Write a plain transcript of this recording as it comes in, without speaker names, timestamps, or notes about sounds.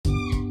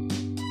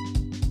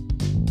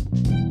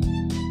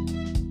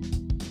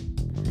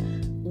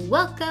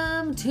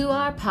Welcome to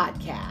our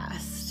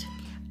podcast.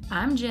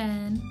 I'm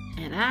Jen.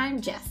 And I'm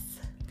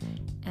Jess.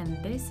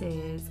 And this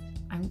is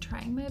I'm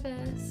Trying My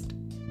Best.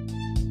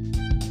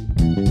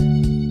 I'm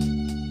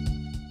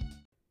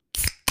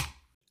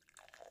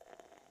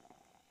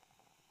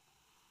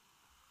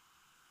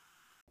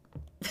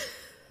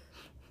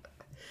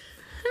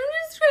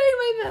just trying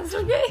my best,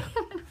 okay?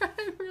 I'm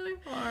trying really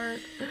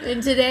hard.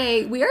 And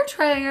today we are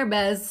trying our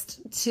best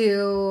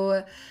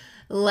to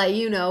let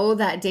you know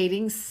that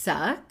dating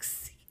sucks.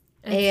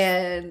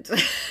 And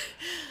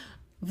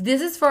this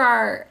is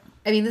for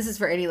this is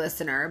for any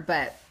listener,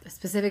 but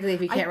specifically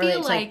if you can't relate to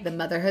like the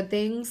motherhood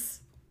things.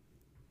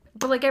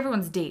 But like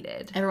everyone's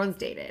dated. Everyone's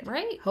dated.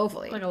 Right?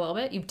 Hopefully. Like a little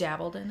bit. You've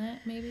dabbled in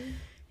it, maybe.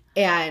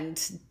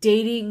 And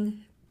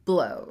dating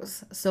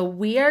blows. So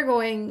we are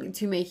going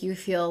to make you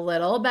feel a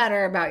little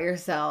better about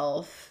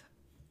yourself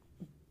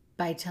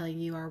by telling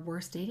you our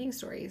worst dating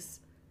stories.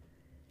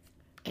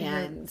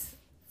 And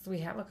we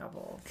have a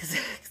couple. Because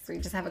we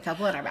just have a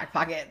couple in our back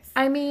pockets.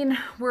 I mean,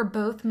 we're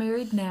both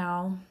married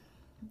now.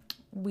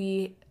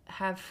 We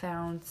have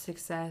found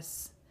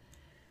success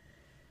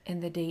in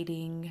the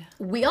dating.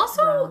 We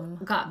also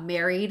got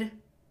married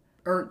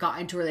or got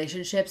into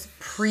relationships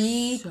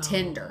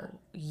pre-Tinder.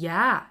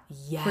 Yeah.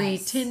 Yes.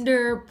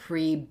 Pre-Tinder,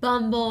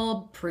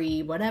 pre-Bumble,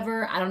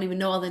 pre-whatever. I don't even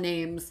know all the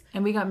names.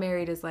 And we got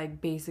married as like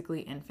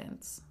basically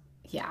infants.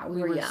 Yeah,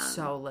 We were were young.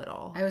 so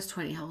little. I was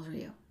 20. How old were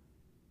you?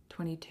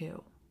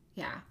 22.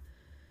 Yeah.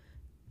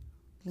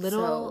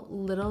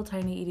 Little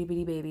tiny itty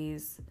bitty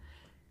babies.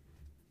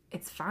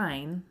 It's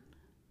fine.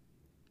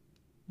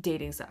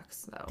 Dating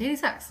sucks though. Dating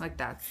sucks. Like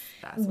that's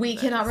we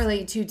cannot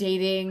relate to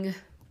dating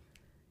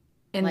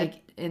in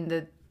like in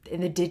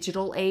the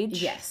digital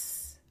age.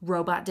 Yes.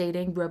 Robot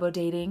dating, robo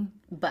dating.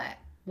 But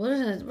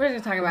we're gonna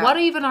talk about what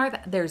even are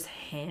that? There's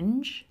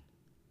Hinge.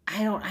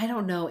 I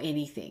don't know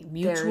anything.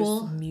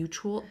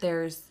 Mutual.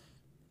 There's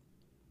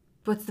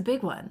what's the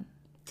big one?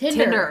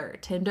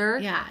 Tinder.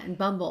 Yeah, and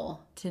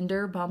Bumble.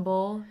 Tinder,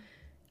 Bumble.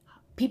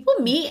 People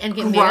meet and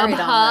get married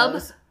on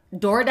those.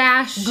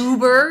 DoorDash.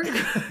 Goober.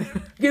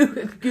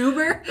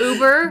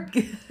 Uber.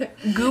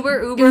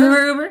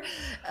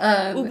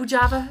 Uber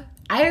Java.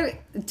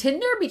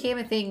 Tinder became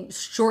a thing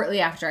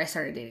shortly after I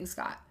started dating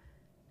Scott.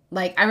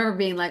 Like, I remember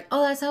being like,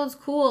 oh, that sounds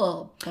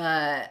cool,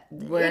 but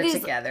we're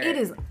together. It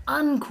is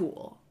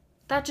uncool.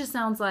 That just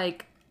sounds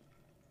like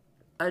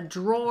a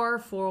drawer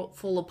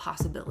full of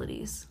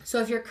possibilities.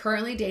 So if you're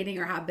currently dating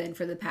or have been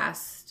for the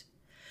past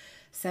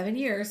 7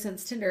 years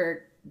since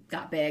Tinder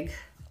got big,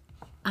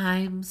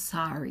 I'm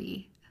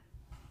sorry.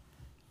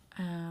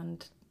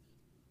 And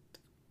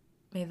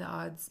may the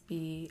odds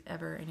be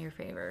ever in your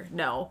favor.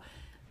 No.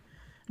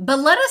 But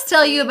let us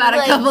tell you about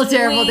a couple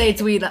terrible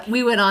dates we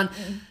went on.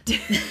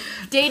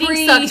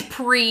 Dating sucked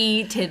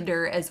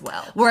pre-Tinder as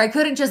well. Where I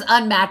couldn't just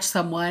unmatch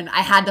someone.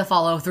 I had to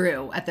follow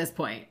through at this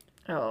point.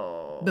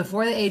 Oh.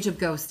 Before the age of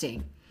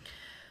ghosting.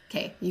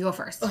 Okay, you go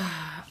first.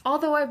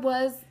 Although I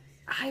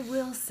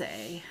will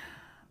say,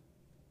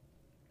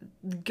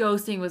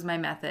 ghosting was my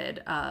method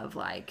of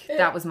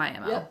that was my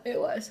MO. Yeah, it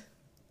was.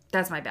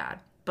 That's my bad.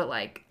 But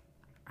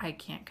I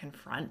can't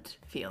confront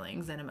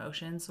feelings and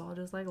emotions, so I'll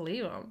just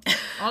leave them.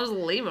 I'll just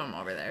leave them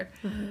over there.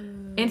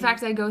 In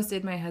fact, I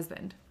ghosted my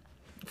husband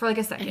for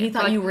a second. And he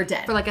thought you were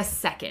dead. For a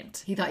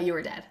second. He thought you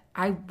were dead.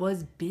 I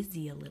was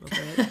busy a little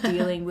bit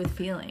dealing with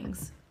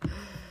feelings.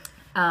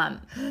 And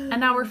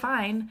now we're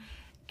fine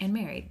and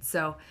married.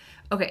 So,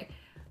 okay.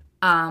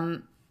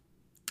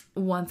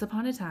 Once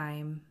upon a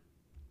time,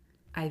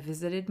 I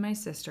visited my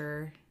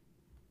sister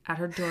at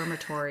her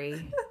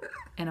dormitory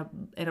in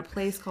a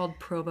place called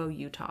Provo,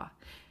 Utah.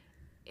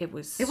 It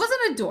wasn't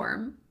a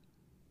dorm.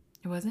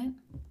 It wasn't?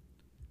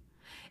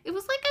 It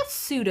was like a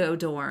pseudo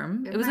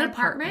dorm. It was an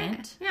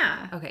apartment.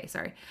 Yeah. Okay,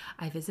 sorry.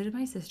 I visited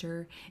my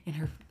sister in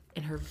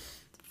her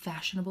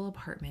fashionable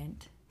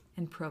apartment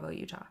in Provo,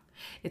 Utah.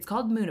 It's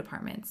called Moon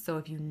Apartments. So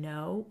if you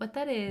know what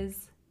that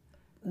is,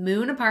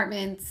 Moon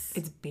Apartments.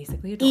 it's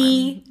basically a dorm.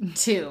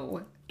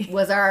 E2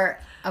 was our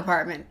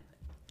apartment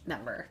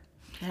number.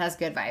 It has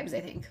good vibes,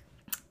 I think.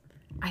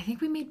 I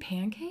think we made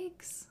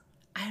pancakes.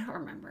 I don't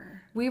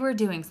remember. We were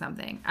doing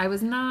something. I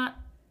was not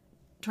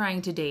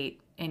trying to date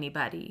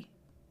anybody.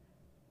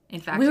 In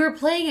fact, we were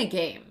playing a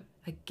game.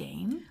 A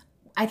game?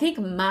 I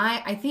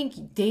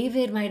think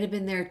David might have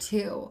been there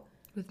too.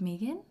 With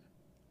Megan?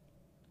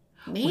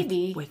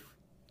 Maybe. With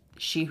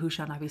She Who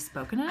Shall Not Be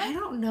Spoken Of? I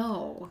don't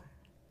know.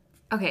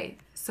 Okay,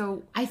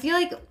 so I feel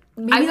like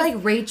maybe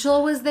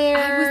Rachel was there.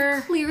 I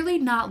was clearly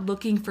not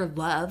looking for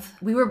love.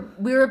 We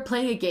were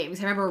playing a game.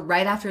 So I remember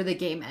right after the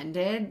game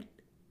ended,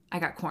 I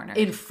got cornered.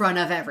 In front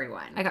of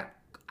everyone.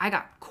 I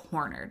got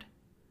cornered.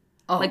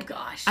 Oh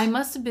gosh. I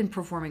must have been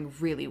performing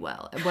really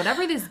well.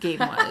 Whatever this game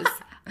was,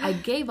 I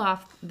gave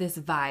off this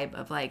vibe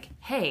of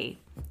hey,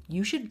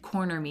 you should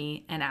corner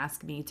me and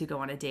ask me to go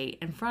on a date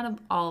in front of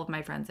all of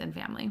my friends and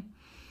family.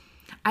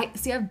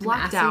 I've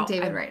blocked out.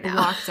 David right now.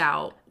 Blocked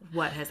out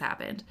what has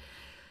happened.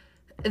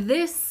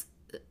 This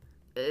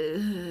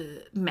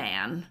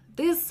man,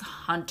 this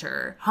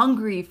hunter,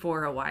 hungry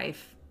for a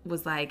wife,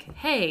 was like,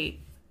 hey,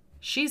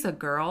 she's a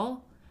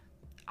girl.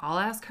 I'll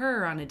ask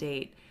her on a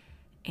date.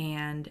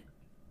 And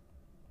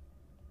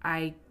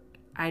I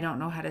don't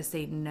know how to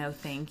say no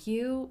thank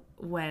you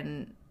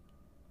when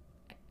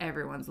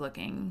everyone's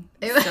looking.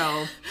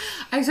 So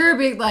I started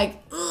being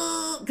like,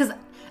 because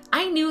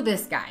I knew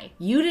this guy.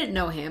 You didn't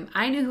know him.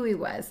 I knew who he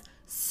was.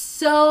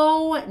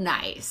 So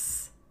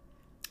nice.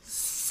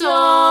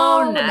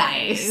 So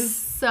nice.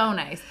 So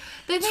nice.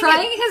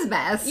 Trying his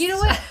best. You know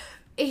what?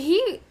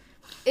 He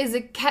is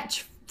a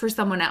catch for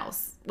someone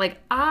else. Like,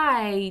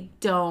 I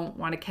don't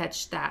want to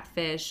catch that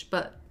fish,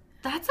 but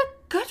that's a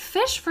good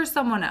fish for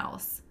someone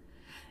else.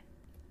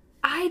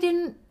 I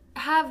don't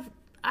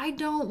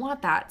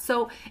want that.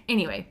 So,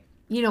 anyway.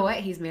 You know what?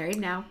 He's married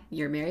now.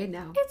 You're married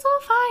now. It's all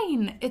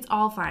fine. It's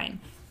all fine.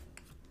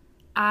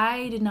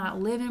 I did not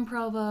live in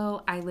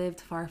Provo. I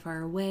lived far,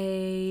 far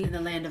away. In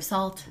the land of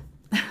salt.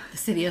 The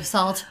city of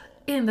salt.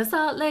 In the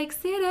Salt Lake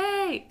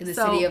City. In the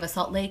city of a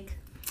salt lake.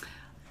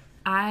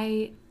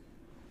 I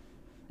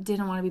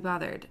didn't want to be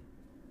bothered.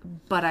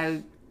 But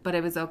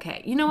it was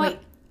okay. You know what? Wait.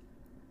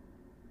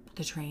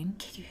 The train?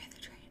 Can you hear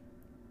the train?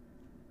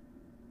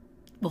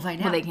 We'll find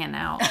out. Well, they can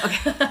now.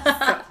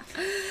 Okay.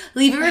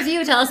 Leave a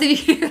review. Tell us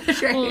if you hear the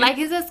train. Like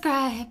and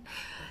subscribe.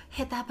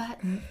 Hit that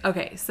button.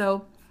 Okay,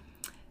 so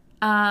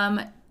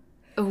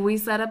we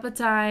set up a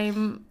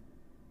time.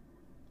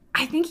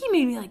 I think he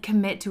made me like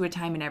commit to a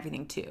time and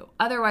everything too.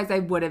 Otherwise, I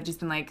would have just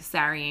been like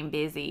sorry and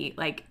busy.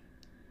 Like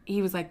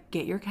he was like,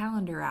 get your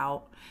calendar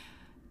out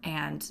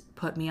and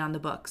put me on the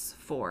books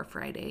for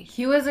Friday.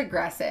 He was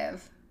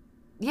aggressive.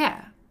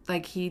 Yeah,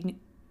 like he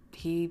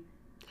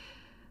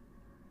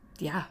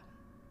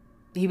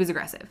was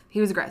aggressive. He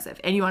was aggressive.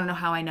 And you want to know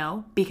how I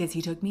know? Because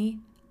he took me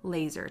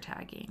laser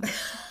tagging.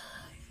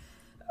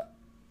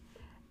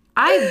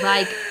 I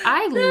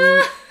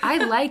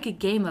like a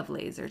game of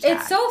laser tag.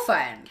 It's so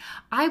fun.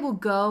 I will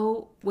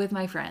go with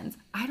my friends.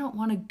 I don't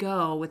want to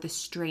go with a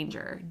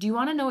stranger. Do you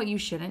want to know what you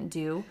shouldn't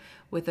do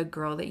with a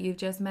girl that you've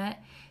just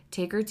met?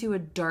 Take her to a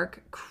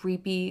dark,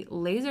 creepy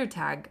laser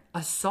tag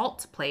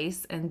assault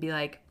place and be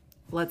like,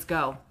 let's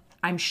go.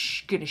 I'm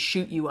going to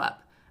shoot you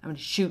up. I'm going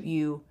to shoot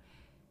you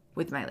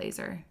with my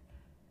laser.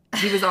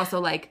 He was also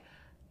like,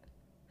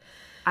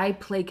 I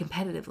play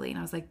competitively. And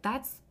I was like,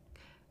 that's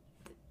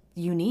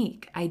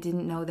unique. I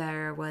didn't know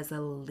there was a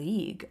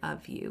league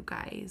of you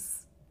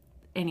guys.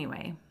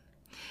 Anyway,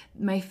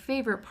 my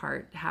favorite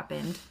part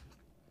happened.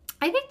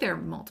 I think there are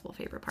multiple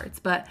favorite parts,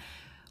 but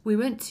we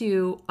went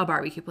to a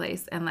barbecue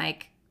place and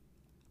like,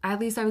 at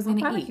least I was going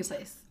to eat. Barbecue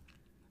place.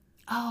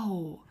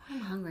 Oh. I'm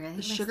hungry. I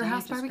think The my Sugar stomach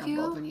House just barbecue?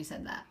 grumbled when you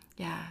said that.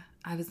 Yeah.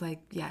 I was like,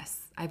 yes,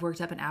 I've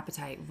worked up an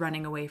appetite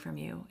running away from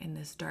you in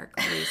this dark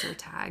laser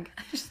tag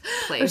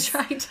place.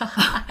 I'm trying to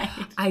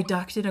hide. I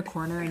ducked in a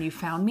corner and you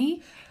found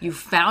me. You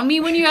found me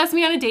when you asked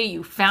me on a date.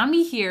 You found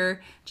me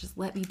here. Just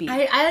let me be.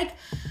 I like,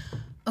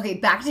 okay,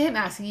 back to him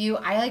asking you.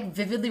 I like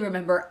vividly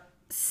remember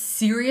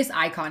serious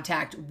eye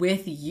contact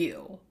with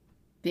you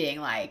being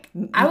like,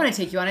 I want to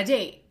take you on a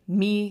date.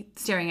 Me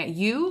staring at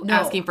you, No.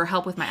 asking for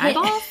help with my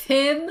eyeballs.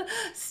 Him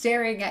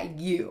staring at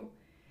you.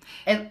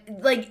 And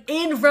like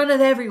in front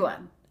of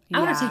everyone. I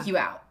want to Yeah. take you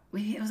out.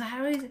 Wait, was that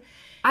how it is?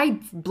 I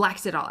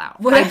blacked it all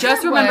out. Whatever I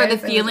just it remember was, the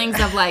it was- feelings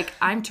of like,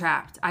 I'm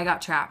trapped. I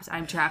got trapped.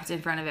 I'm trapped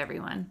in front of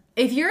everyone.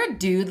 If you're a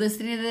dude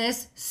listening to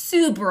this,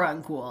 super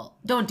uncool.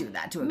 Don't do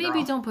that to a Maybe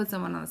girl. don't put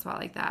someone on the spot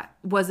like that.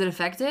 Was it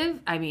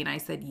effective? I mean, I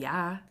said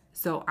yeah.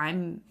 So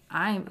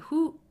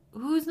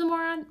who's the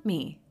moron?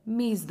 Me.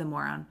 Me's the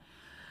moron.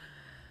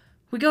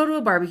 We go to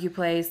a barbecue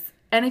place,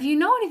 and if you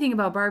know anything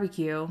about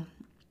barbecue,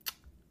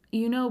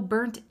 you know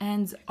burnt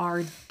ends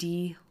are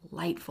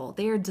delightful.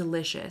 They are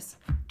delicious.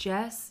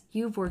 Jess,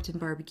 you've worked in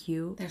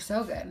barbecue. They're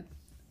so good.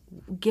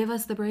 Give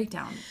us the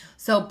breakdown.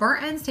 So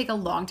burnt ends take a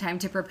long time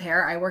to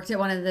prepare. I worked at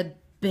one of the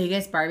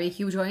biggest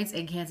barbecue joints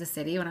in Kansas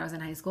City when I was in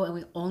high school, and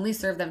we only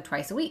served them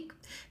twice a week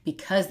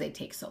because they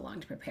take so long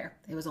to prepare.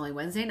 It was only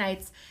Wednesday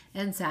nights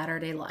and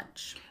Saturday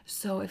lunch.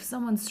 So if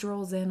someone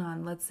strolls in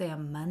on, let's say, a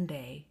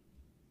Monday,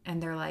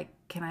 and they're like,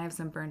 can I have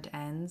some burnt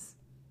ends?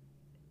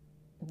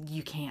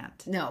 You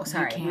can't. No,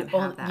 sorry. You can't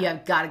have that. You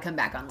have got to come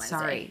back on Wednesday.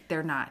 Sorry,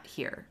 they're not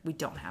here. We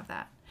don't have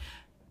that.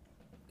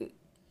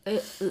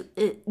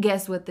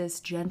 Guess what this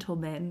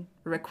gentleman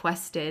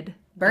requested?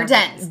 Burnt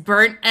ends.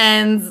 Burnt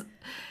ends.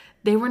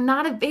 They were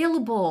not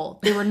available.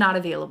 They were not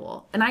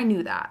available. And I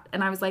knew that.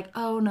 And I was like,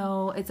 oh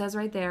no, it says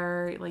right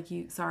there, like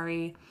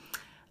sorry.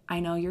 I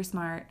know you're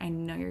smart. I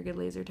know you're a good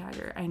laser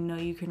tagger. I know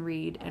you can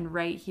read. And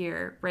right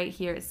here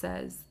it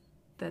says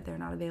that they're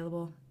not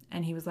available.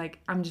 And he was like,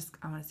 I'm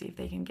going to see if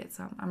they can get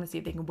some. I'm going to see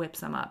if they can whip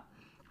some up.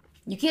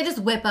 You can't just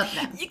whip up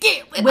them. You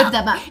can't Whip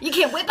them up. You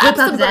can't whip Whip up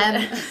some up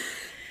them.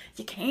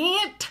 You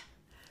can't.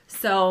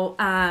 So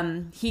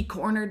he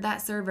cornered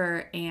that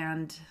server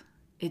and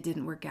it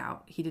didn't work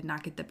out. He did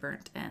not get the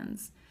burnt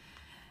ends.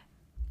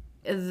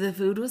 The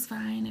food was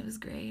fine. It was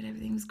great.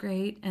 Everything was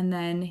great. And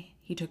then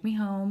he took me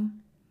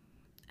home.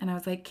 And I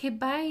was like, okay,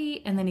 bye.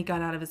 And then he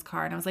got out of his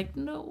car and I was like,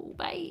 no,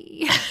 bye.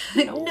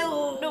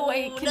 no,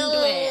 I can do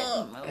it.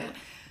 No.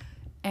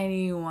 And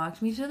he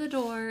walked me to the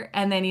door,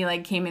 and then he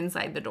like came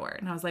inside the door,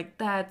 and I was like,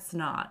 "That's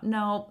not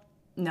no."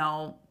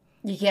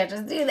 You can't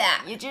just do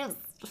that. You just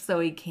so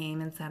he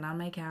came and sat on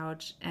my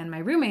couch, and my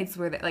roommates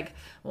were there. Like,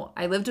 well,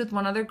 I lived with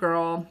one other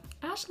girl,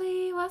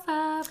 Ashley. What's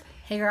up?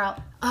 Hey,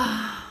 girl.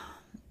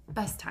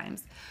 Best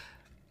times.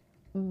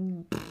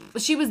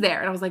 She was there,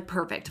 and I was like,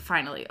 perfect.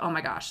 Finally, oh my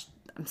gosh,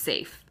 I'm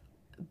safe.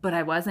 But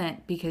I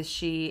wasn't, because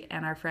she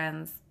and our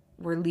friends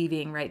were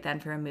leaving right then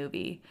for a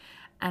movie,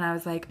 and I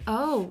was like,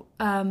 oh,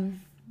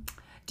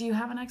 do you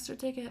have an extra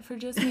ticket for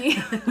just me?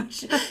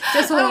 Just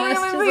one.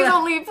 Oh, please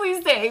don't leave.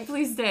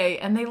 Please stay.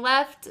 And they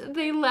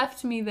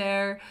left me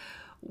there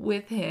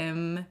with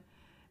him.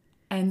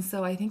 And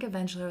so I think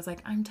eventually I was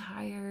like, I'm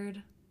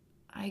tired.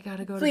 I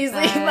gotta go to Please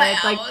bed. leave my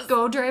house. Like,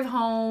 go drive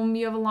home.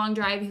 You have a long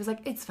drive. He was like,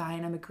 it's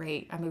fine. I'm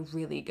a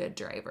really good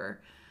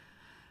driver.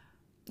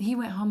 He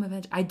went home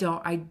eventually. I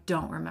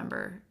don't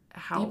remember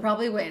how. You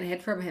probably went and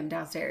hid from him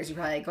downstairs. You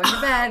probably going to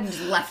bed and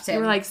just left him.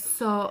 You were like,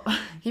 so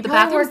He the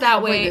probably bathroom's wore that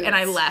cowboy way, boots. and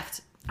I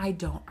left. I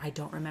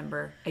don't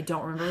remember. I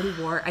don't remember what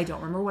he wore. I don't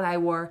remember what I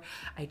wore.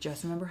 I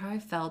just remember how I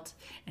felt,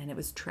 and it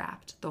was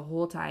trapped the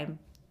whole time.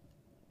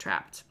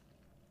 Trapped.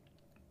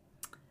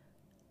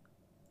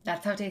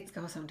 That's how dates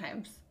go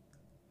sometimes.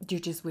 You're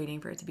just waiting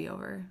for it to be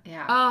over.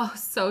 Yeah. Oh,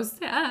 so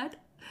sad.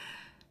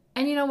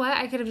 And you know what?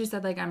 I could have just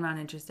said, like, I'm not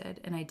interested,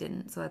 and I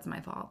didn't, so that's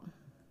my fault.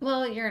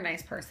 Well, you're a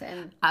nice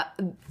person.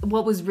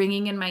 What was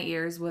ringing in my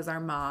ears was our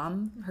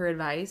mom, her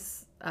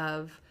advice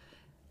of,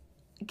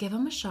 give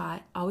him a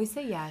shot, always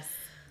say yes.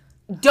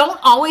 Don't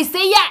always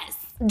say yes.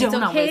 It's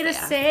okay to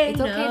say It's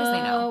no. okay to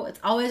say no. It's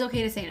always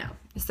okay to say no.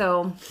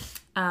 So,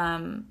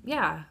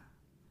 yeah.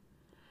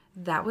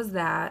 That was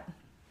that.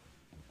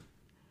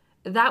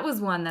 That was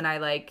one that I,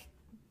 like,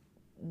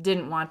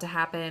 didn't want to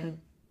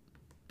happen,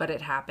 but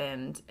it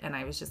happened, and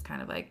I was just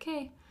kind of like,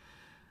 okay,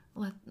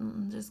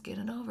 just get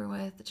it over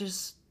with.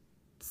 Just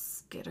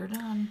get her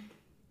done.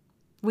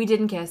 We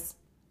didn't kiss.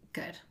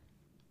 Good.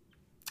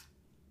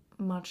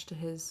 Much to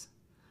his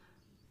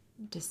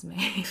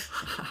dismay.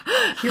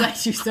 He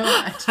likes you so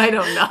much. I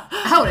don't know.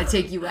 I want to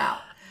take you out.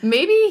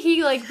 Maybe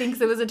he, like,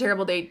 thinks it was a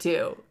terrible date,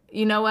 too.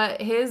 You know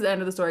what? His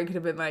end of the story could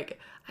have been like,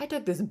 I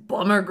took this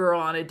bummer girl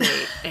on a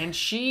date, and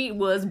she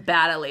was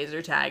bad at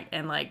laser tag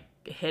and, like,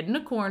 hid in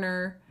a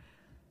corner,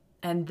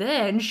 and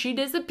then she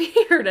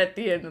disappeared at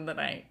the end of the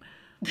night.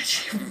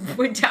 She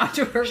went down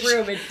to her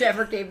room and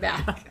never came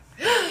back.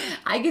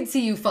 I could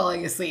see you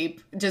falling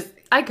asleep. Just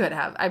I could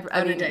have. I mean, yeah.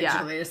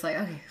 unintentionally. Just like,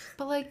 okay.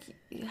 But, like,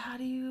 how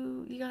do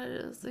you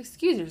gotta just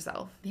excuse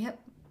yourself. Yep.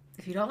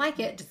 If you don't like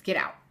it, just get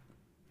out.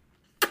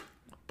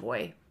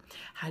 Boy,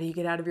 how do you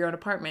get out of your own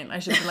apartment? I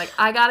should have been like,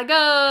 I gotta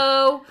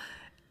go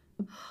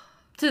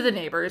to the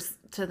neighbor's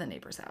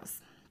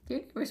house. Your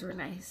neighbors were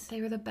nice.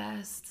 They were the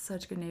best.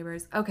 Such good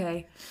neighbors.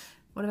 Okay.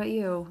 What about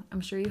you? I'm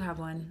sure you have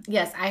one.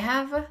 Yes, I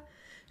have.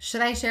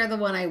 Should I share the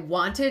one I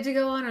wanted to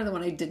go on or the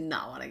one I did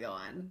not want to go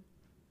on?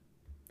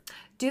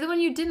 Do the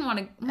one you didn't want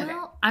to. Well, Okay.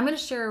 I'm going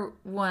to share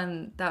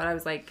one that I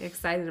was, like,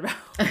 excited about.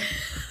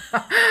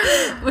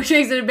 Which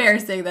makes it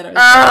embarrassing that I was.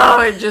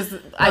 Oh, it just.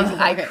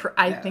 Okay.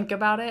 I Yeah. think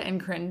about it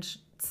and cringe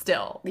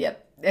still.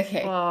 Yep.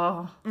 Okay.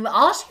 Oh.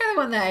 I'll share the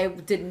one that I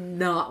did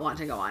not want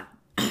to go on.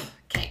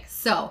 Okay.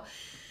 So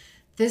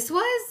this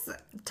was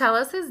Tell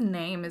us his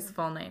name, his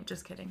full name.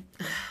 Just kidding.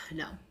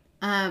 no.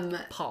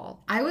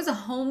 Paul. I was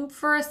home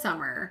for a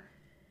summer.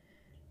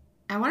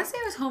 I want to say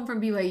I was home from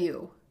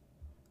BYU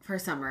for a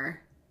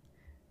summer,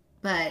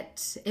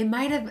 but I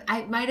might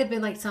have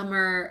been like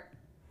summer.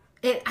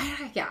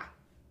 Yeah.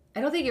 I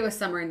don't think it was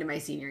summer into my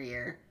senior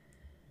year.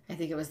 I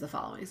think it was the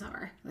following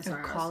summer. That's Of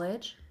where I was.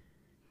 college?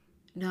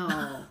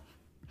 No,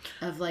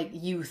 of like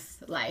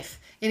youth life.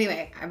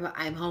 Anyway,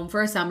 I'm home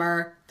for a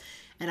summer,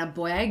 and a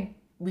boy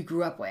we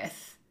grew up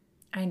with.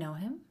 I know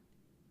him.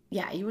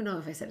 Yeah, you would know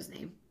if I said his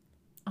name.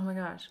 Oh my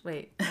gosh.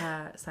 Wait.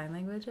 Sign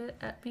language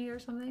at me or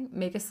something?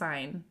 Make a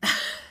sign.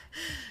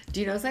 Do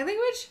you know sign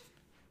language?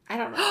 I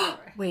don't know.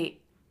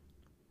 Wait.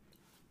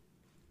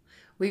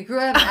 We grew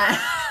up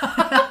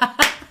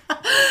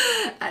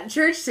at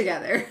church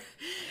together,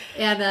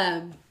 and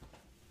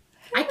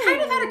I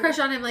kind of had a crush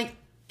on him, like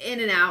in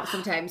and out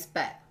sometimes,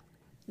 but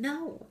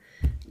no.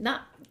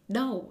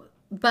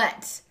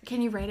 But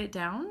Can you write it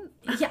down?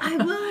 yeah, I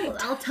will.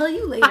 I'll tell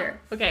you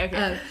later.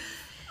 Okay.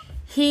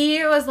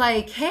 He was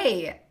like,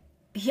 hey,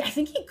 I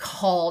think he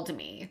called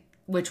me,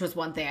 which was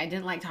one thing. I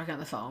didn't like talking on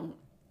the phone,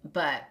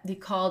 but he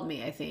called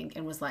me, I think,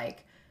 and was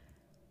like,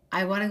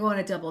 I want to go on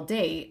a double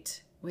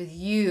date with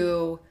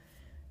you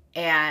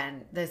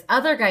and this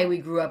other guy we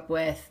grew up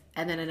with,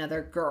 and then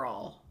another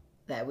girl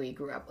that we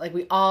grew up. Like,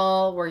 we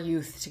all were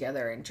youth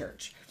together in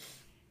church.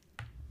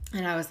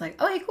 And I was like,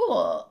 okay,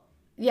 cool.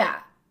 Yeah.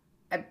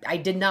 I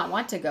did not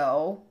want to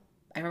go.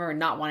 I remember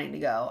not wanting to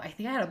go. I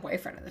think I had a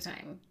boyfriend at the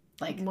time.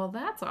 Like, Well,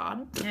 that's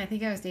odd. yeah, I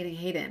think I was dating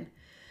Hayden.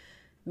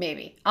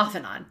 Maybe. Off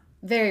and on.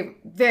 Very,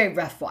 very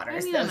rough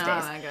waters those days.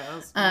 that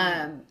goes.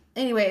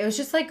 Anyway, it was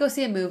just like go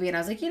see a movie, and I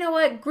was like, you know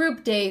what?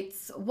 Group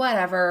dates,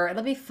 whatever.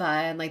 It'll be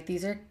fun. Like,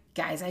 these are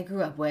guys I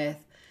grew up with.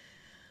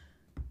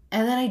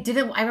 And then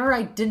I remember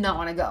I did not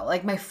want to go.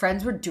 Like, my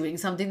friends were doing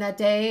something that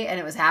day and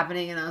it was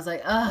happening and I was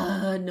like,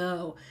 oh,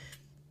 no.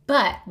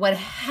 But what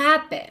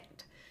happened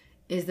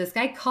is this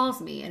guy calls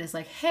me and is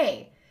like,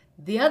 hey,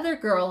 the other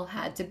girl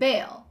had to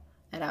bail.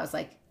 And I was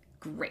like,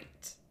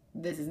 great.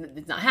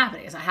 It's not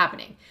happening. It's not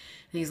happening.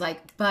 And he's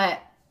like, but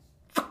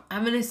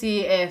I'm going to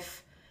see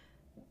if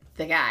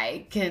the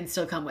guy can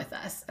still come with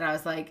us. And I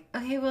was like,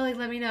 okay, well, like,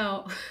 let me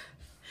know.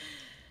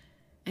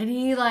 And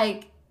he,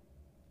 like,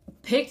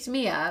 picked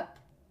me up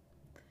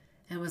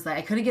and was like,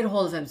 I couldn't get a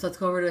hold of him, so let's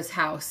go over to his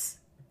house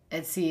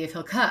and see if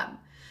he'll come.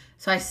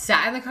 So I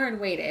sat in the car and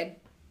waited.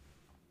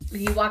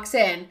 He walks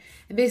in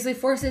and basically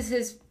forces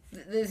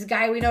this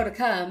guy we know to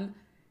come,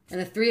 and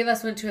the three of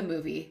us went to a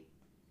movie.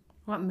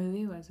 What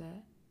movie was it?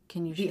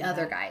 Can you? The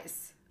Other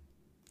Guys.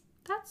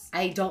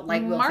 I don't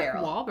like Will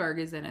Ferrell. Mark Wahlberg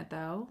is in it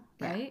though,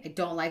 right? Yeah, I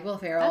don't like Will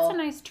Ferrell. That's a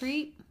nice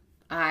treat.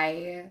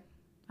 I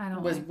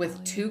was like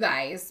with two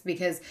guys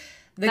because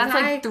that's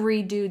guy, like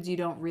three dudes you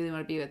don't really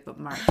want to be with, but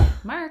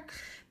Mark.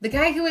 The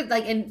guy who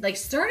would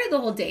started the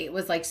whole date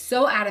was like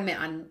so adamant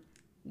on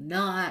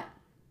not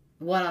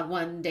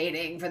one-on-one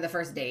dating for the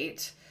first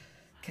date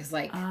because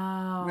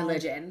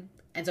religion,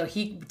 and so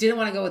he didn't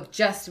want to go with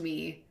just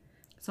me.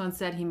 So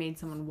instead, he made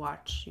someone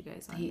watch you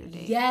guys on your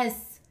date.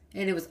 Yes,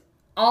 and it was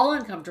all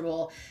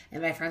uncomfortable,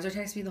 and my friends were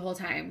texting me the whole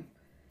time.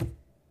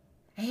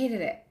 I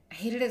hated it. I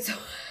hated it so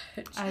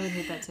much. I would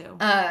hate that too.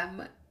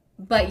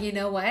 But you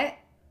know what?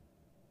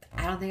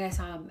 I don't think I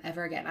saw him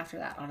ever again after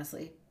that,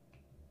 honestly.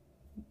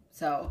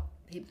 So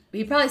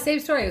he probably same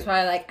story. It was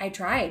probably like I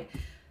tried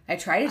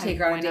to take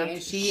her on a date,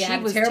 and she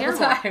had a terrible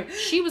time.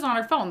 She was on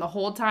her phone the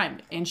whole time,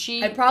 and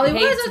she I probably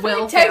hates was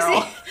Will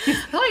Ferrell.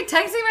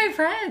 Texting my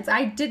friends.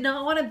 I did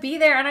not want to be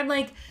there, and I'm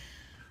like,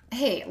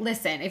 hey,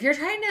 listen, if you're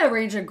trying to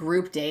arrange a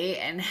group date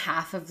and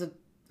half of the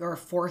or a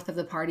fourth of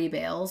the party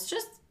bails,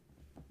 just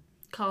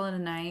call it a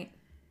night.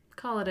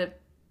 Call it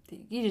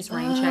you just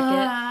rain check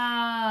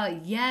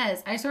it.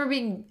 Yes. I just remember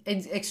being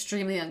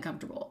extremely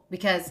uncomfortable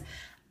because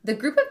the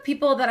group of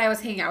people that I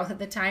was hanging out with at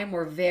the time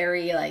were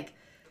very like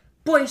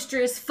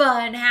boisterous,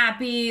 fun,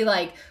 happy.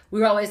 Like we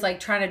were always like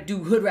trying to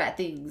do hood rat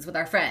things with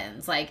our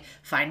friends, like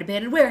find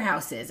abandoned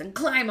warehouses and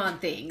climb on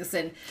things.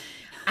 And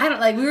I don't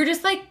like, we were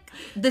just like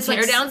this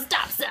tear down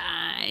stop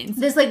signs.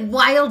 This like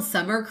wild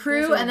summer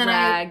crew. And then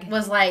I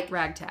was like,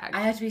 ragtag.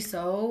 I have to be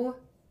so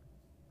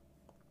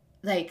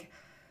like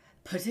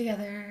put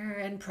together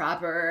and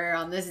proper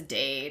on this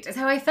date. That's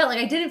how I felt. Like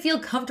I didn't feel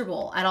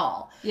comfortable at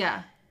all.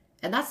 Yeah.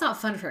 And that's not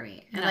fun for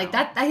me. And like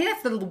that, I think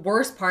that's the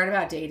worst part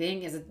about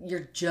dating is that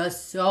you're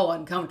just so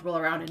uncomfortable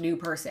around a new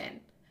person.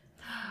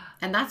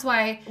 And that's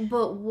why.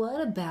 But what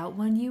about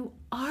when you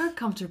are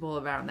comfortable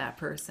around that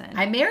person?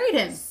 I married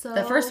him. So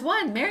the first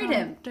one married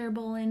him.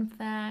 Comfortable in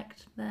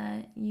fact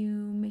that you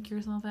make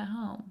yourself at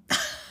home.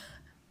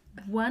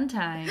 One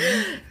time,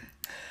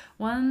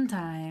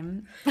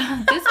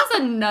 this was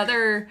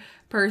another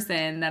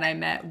person that I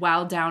met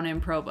while down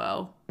in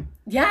Provo.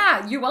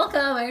 Yeah, you're welcome.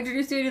 I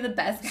introduced you to the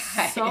best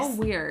guys. So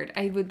weird.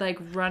 I would like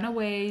run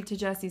away to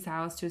Jesse's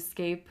house to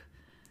escape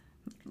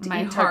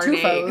my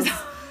heartaches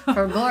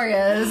from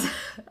Gloria's.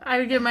 I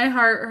would get my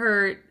heart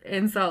hurt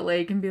in Salt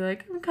Lake and be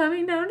like, I'm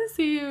coming down to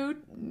see you.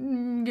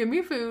 Give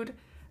me food.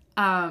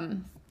 We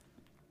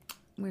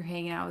were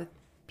hanging out with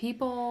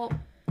people.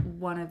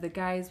 One of the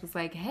guys was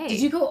like, hey.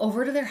 Did you go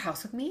over to their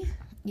house with me?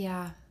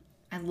 Yeah.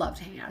 I loved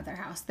hanging out at their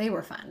house. They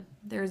were fun.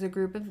 There's a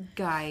group of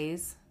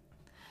guys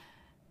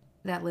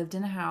that lived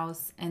in a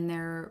house, and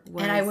there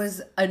was... And I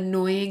was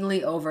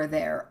annoyingly over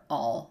there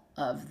all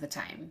of the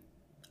time.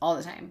 All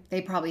the time.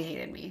 They probably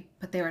hated me,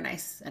 but they were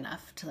nice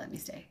enough to let me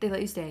stay. They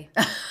let you stay.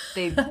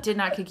 They did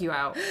not kick you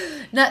out.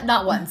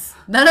 Not once.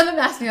 None of them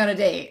asked me on a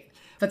date,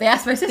 but they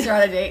asked my sister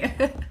on a date.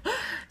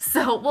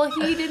 So, well,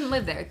 he didn't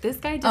live there. This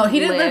guy didn't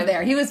he didn't live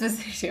there. He was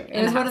visiting too.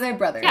 It was one of their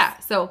brothers. Yeah,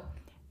 so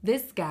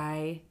this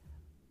guy...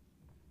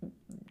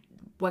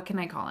 What can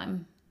I call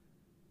him?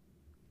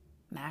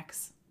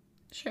 Max?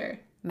 Sure.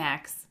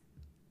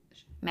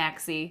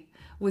 Maxie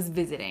was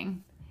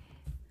visiting.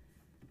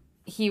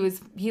 He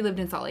lived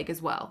in Salt Lake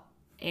as well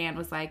and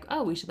was like,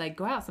 oh, we should like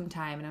go out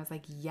sometime. And I was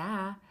like,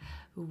 yeah,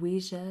 we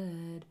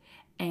should.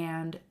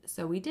 And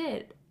so we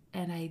did.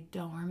 And I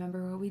don't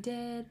remember what we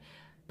did,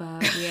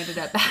 but we ended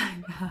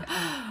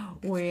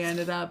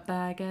up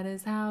back at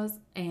his house,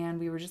 and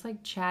we were just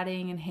like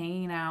chatting and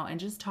hanging out and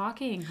just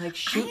talking, like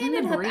shooting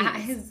the breeze. I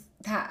ended up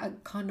at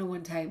that condo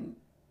one time.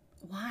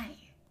 Why?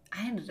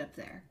 I ended up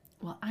there.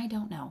 Well, I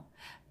don't know.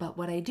 But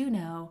what I do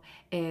know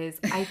is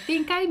I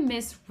think I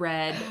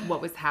misread what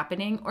was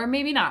happening, or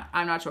maybe not.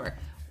 I'm not sure.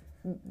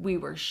 We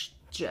were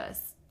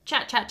just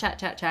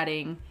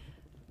chatting.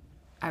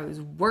 I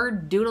was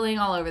word doodling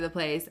all over the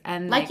place.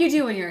 And like you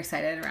do when you're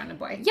excited around a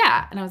boy.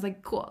 Yeah. And I was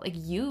like, cool. Like,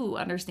 you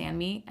understand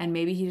me. And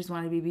maybe he just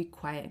wanted me to be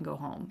quiet and go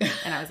home.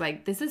 And I was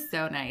like, this is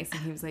so nice.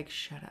 And he was like,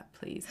 shut up,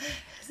 please.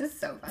 This is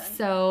so fun.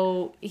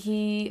 So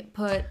he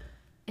put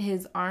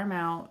his arm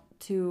out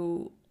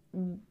to...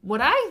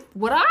 What I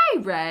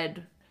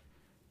read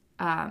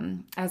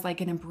as like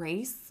an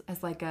embrace,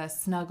 as like a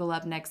snuggle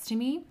up next to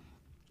me.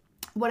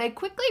 what I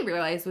quickly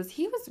realized was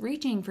he was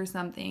reaching for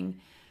something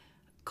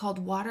called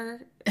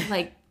water,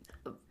 like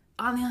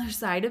on the other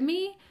side of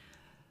me.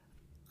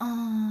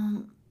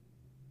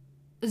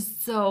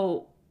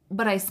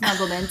 But I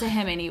snuggled into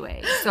him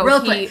anyway. So real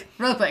quick.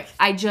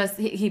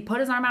 He put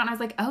his arm out and I was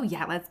like, oh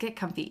yeah, let's get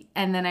comfy.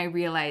 And then I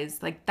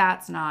realized like,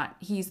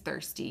 he's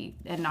thirsty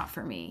and not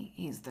for me.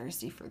 He's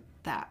thirsty for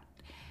that.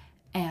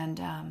 And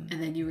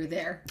then you were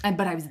there.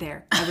 But I was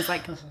there. I was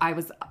like, I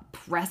was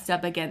pressed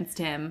up against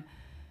him.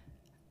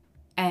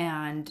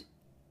 And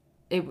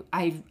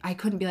I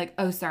couldn't be like,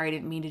 oh, sorry, I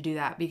didn't mean to do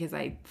that, because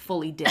I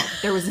fully did.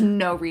 There was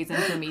no reason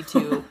for me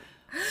to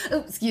oh,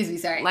 excuse me,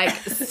 sorry. like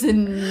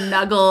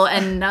snuggle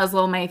and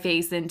nuzzle my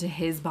face into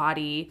his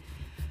body.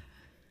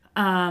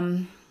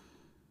 So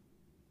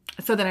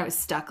then I was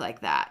stuck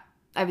like that.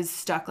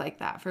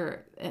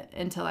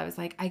 Until I was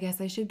like, I guess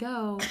I should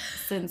go,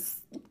 since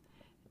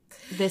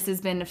this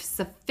has been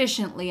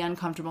sufficiently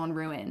uncomfortable and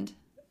ruined.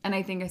 And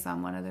I think I saw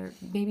him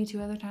maybe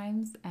 2 other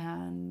times,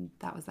 and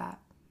that was that.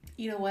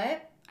 You know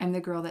what? I'm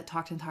the girl that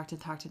talked and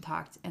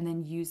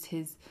then used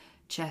his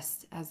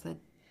chest as a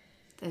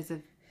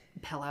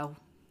pillow.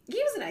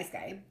 He was a nice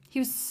guy. He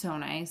was so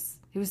nice.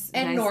 He was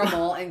and nice.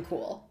 normal and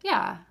cool.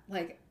 Yeah.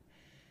 Like,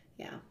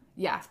 yeah.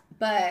 Yeah.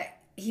 But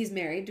he's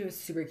married to a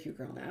super cute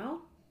girl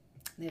now.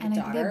 They have a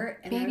daughter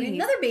and babies. they have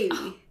another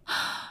baby.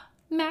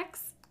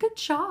 Max, good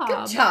job.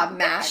 Good job,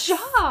 Max. Good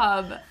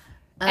job.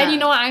 And you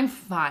know what? I'm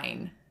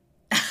fine.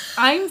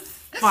 I'm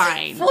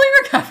fine. Fully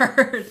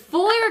recovered.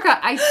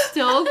 I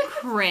still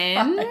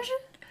cringe.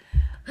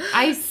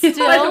 I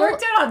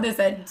worked out on this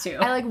end too.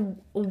 I like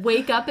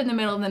wake up in the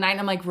middle of the night and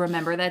I'm like,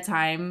 remember that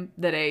time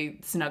that I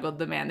snuggled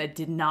the man that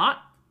did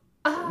not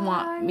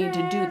want me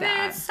to do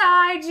that?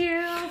 Inside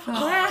you.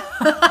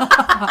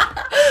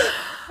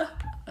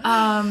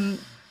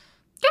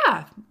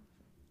 Yeah.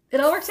 It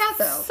all worked out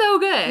though. So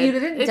good. You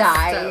didn't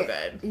die. So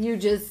good. You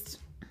just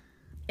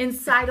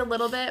inside a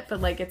little bit,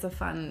 but like it's a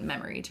fun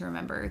memory to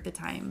remember the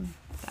time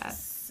that.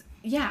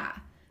 Yeah.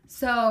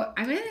 So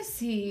I'm gonna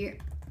see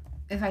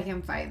if I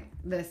can find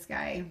this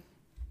guy,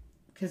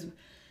 because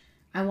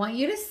I want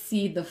you to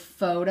see the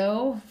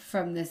photo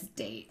from this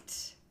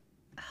date.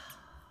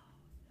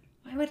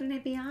 Why wouldn't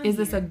it be on? Is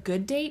this a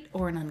good date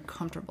or an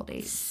uncomfortable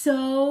date?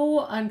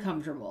 So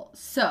uncomfortable.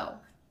 So,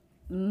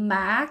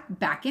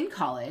 back in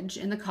college,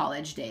 in the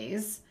college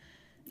days.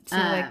 So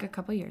like a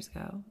couple years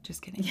ago.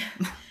 Just kidding.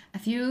 Yeah, a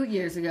few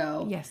years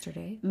ago.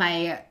 Yesterday.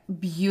 My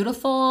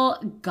beautiful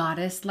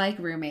goddess-like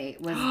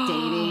roommate was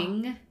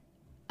dating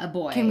a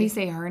boy. Can we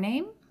say her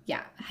name?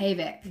 Yeah. Hey,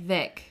 Vic.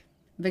 Vic.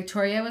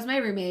 Victoria was my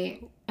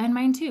roommate. And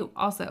mine too,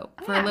 also,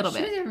 for a little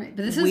bit. She was roommate.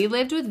 But we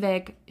lived with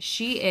Vic.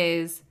 She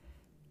is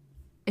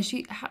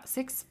she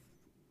 6?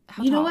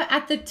 How you tall? know what?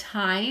 At the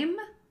time,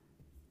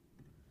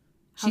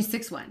 she's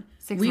 6'1".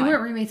 6'1". We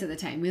weren't roommates at the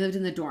time. We lived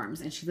in the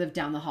dorms, and she lived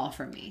down the hall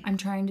from me. I'm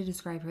trying to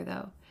describe her,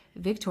 though.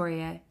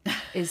 Victoria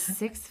is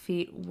 6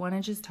 feet, 1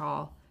 inch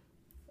tall,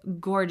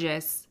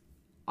 gorgeous,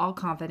 all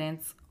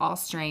confidence, all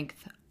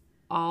strength,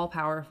 all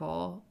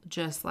powerful,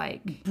 just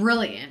like...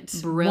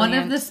 Brilliant. One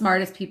of the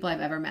smartest people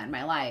I've ever met in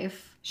my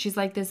life. She's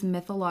like this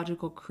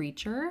mythological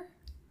creature.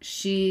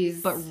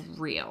 But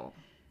real.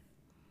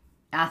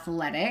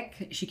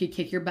 Athletic. She could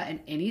kick your butt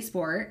in any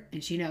sport,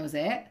 and she knows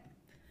it.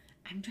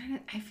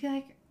 I feel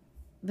like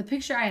the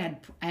picture I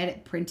had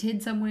it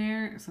printed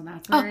somewhere, so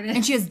that's where it is.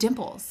 And she has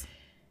dimples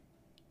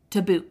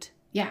to boot.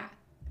 Yeah.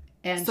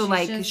 And so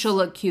like she'll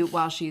look cute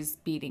while she's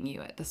beating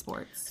you at the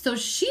sports. So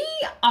she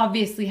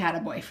obviously had a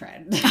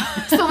boyfriend.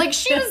 So like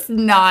she was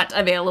not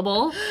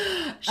available.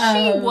 She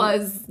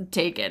was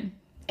taken.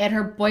 And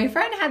her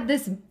boyfriend had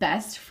this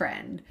best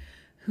friend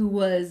who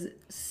was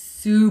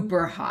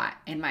super hot,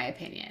 in my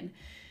opinion.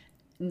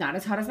 Not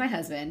as hot as my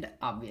husband,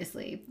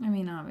 obviously. I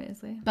mean,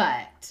 obviously.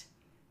 But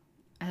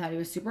I thought he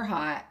was super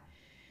hot.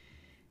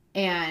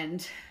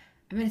 And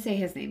I'm going to say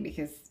his name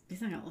because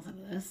he's not going to listen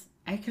to this.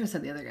 I could have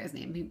said the other guy's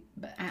name,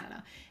 but I don't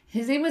know.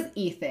 His name was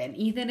Ethan.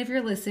 Ethan, if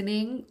you're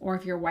listening, or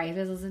if your wife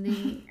is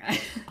listening,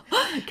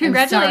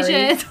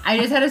 congratulations. I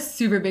just had a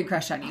super big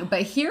crush on you.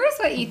 But here's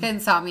what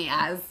Ethan saw me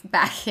as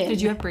back in...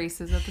 Did you have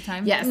braces at the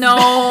time? Yes.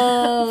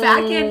 No.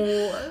 Back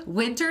in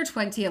winter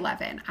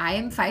 2011. I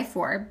am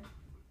 5'4".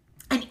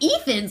 And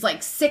Ethan's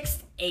like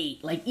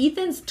 6'8". Like,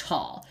 Ethan's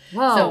tall.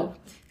 Whoa.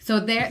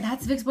 So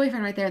that's Vic's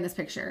boyfriend right there in this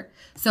picture.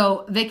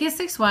 So Vic is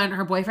 6'1".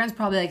 Her boyfriend's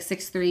probably like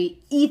 6'3".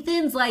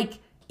 Ethan's like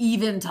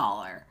even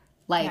taller.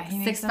 Like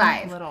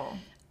 6'5". Little.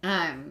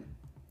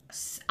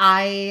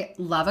 I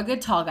love a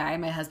good tall guy.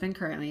 My husband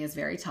currently is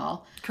very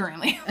tall.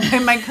 Currently.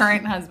 My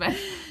current husband.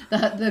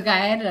 The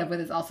guy I ended up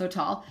with is also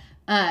tall.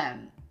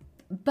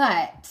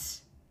 But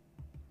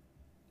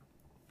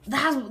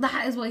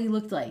that is what he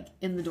looked like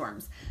in the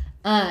dorms.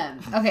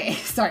 Okay,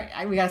 sorry.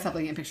 We gotta stop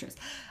looking at pictures.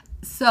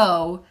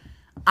 So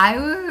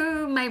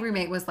my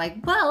roommate was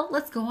like, well,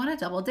 let's go on a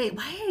double date.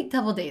 Why I hate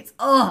double dates?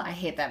 Oh, I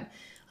hate them.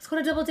 Let's go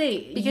on a double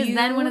date. Because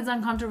then when it's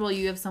uncomfortable,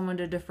 you have someone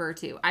to defer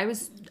to. I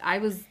was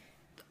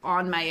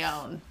on my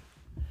own.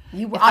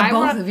 If I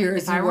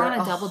were on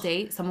a double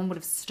date, someone would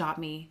have stopped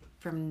me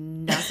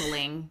from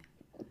nuzzling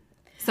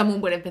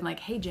someone would have been like,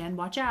 hey, Jen,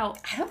 watch out.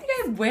 I don't think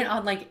I went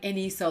on like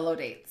any solo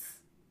dates.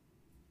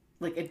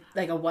 Like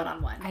a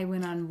one-on-one. I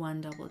went on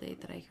one double date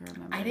that I can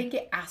remember. I didn't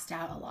get asked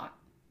out a lot.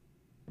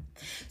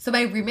 So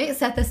my roommate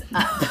set this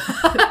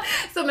up.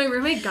 So my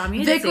roommate got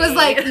me a Vic date. was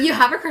like, you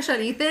have a crush on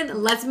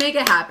Ethan? Let's make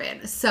it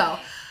happen. So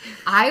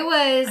I'm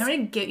going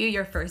to get you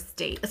your first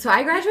date. So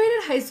I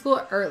graduated high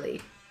school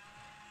early.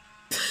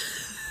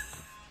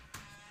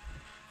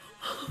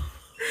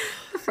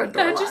 The front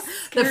door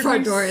the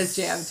front door is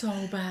jammed. So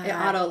bad. It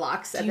auto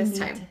locks at this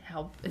time.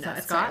 Help? Is No, that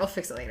it's Scott? fine. We'll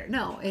fix it later.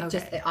 No, it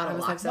auto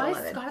locks why at is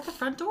 11. Scott at the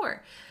front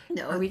door?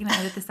 No. Are we going to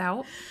edit this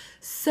out?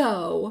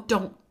 So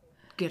Don't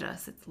get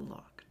us. It's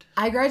locked.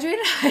 I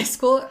graduated high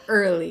school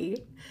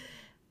early.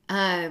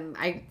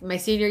 My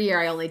senior year,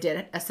 I only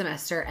did a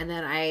semester, and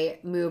then I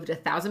moved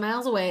 1,000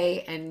 miles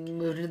away and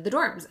moved into the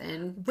dorms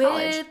in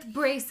college. With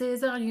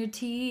braces on your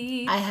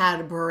teeth. I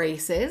had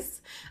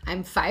braces.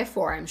 I'm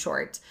 5'4", I'm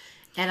short.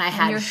 And I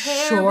had your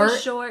hair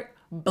was short.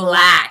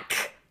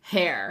 black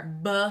hair.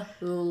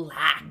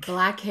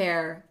 Black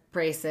Hair,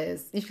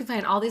 braces. You can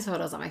find all these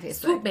photos on my Facebook.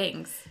 Swoop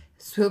bangs.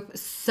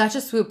 Such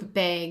a swoop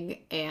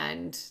bang,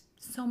 and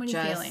So many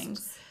Just-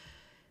 feelings.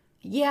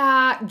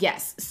 yeah,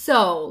 yes.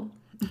 So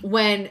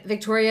when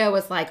Victoria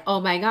was like, oh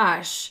my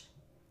gosh,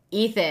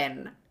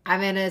 Ethan, I'm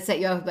going to set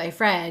you up with my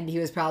friend, he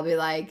was probably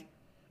like,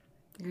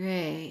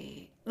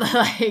 great.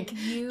 Like,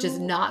 just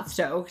not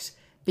stoked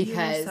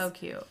because You're so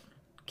cute.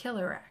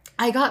 Killer rack.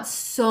 I got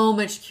so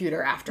much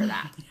cuter after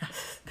that.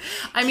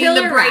 I mean,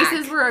 Killer the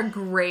braces rack. were a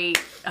great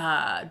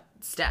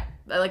step.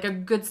 Like a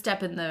good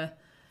step in the...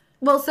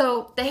 Well,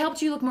 so They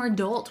helped you look more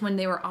adult when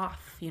they were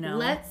off, you know?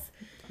 let's...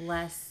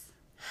 Less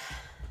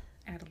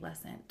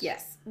adolescent.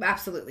 Yes,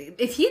 absolutely.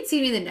 If he'd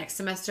seen me the next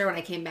semester when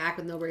I came back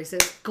with no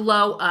braces,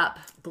 Glow up.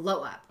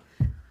 blow up.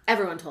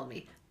 Everyone told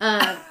me.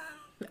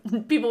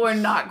 People were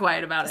not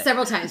quiet about it.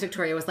 Several times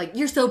Victoria was like,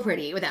 you're so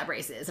pretty without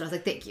braces. And I was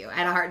like, thank you. I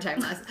had a hard time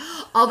last.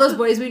 All those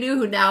boys we knew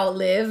who now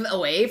live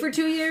away for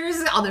 2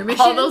 years on their missions.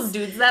 All those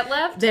dudes that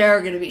left.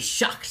 They're going to be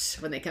shocked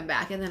when they come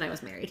back. And then I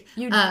was married.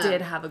 You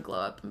did have a glow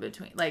up in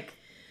between. Like,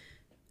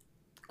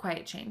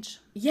 quiet change.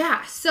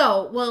 Yeah.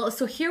 So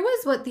here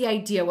was what the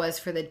idea was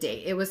for the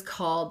date. It was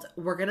called,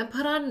 we're going to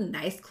put on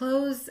nice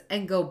clothes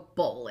and go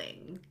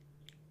bowling.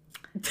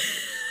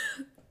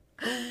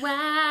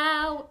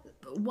 Wow.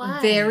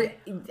 Why? Very,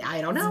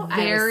 I don't know.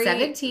 I was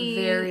 17.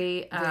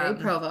 Very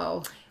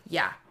Provo.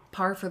 Yeah.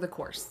 Par for the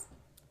course.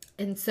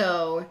 And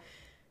so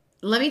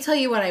let me tell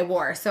you what I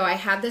wore. So I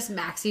had this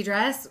maxi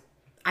dress.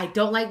 I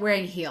don't like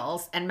wearing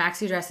heels, and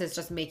maxi dresses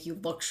just make you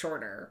look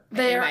shorter, in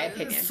my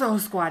opinion. So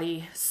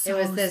squatty. It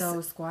was this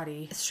so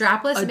squatty.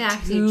 strapless A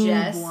maxi tube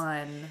dress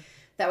one.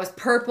 that was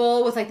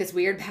purple with like this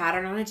weird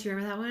pattern on it. Do you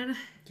remember that one?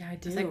 Yeah, I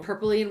do. It's like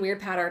purpley and weird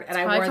pattern. And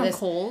I probably wore from this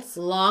Kohl's.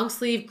 long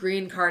sleeve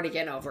green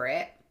cardigan over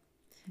it.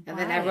 And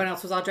then Why? everyone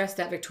else was all dressed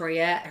up.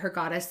 Victoria, her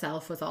goddess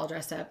self, was all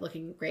dressed up,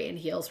 looking great in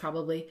heels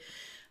probably.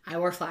 I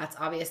wore flats,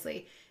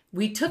 obviously.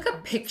 We took a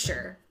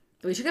picture.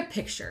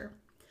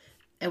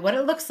 And what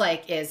it looks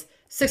like is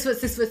 6 foot,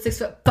 6 foot, 6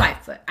 foot, 5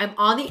 foot. I'm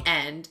on the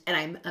end and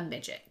I'm a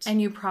midget.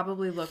 And you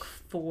probably look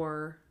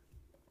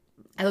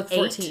I look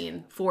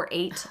 14.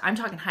 4'8". I'm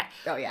talking high.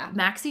 Oh, yeah.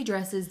 Maxi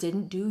dresses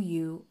didn't do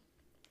you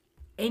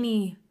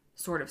any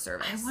sort of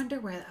service. I wonder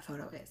where that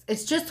photo is.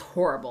 It's just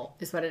horrible,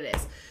 is what it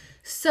is.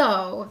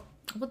 So,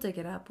 We'll dig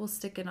it up. We'll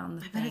stick it on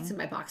the but it's thing. in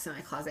my box in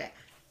my closet.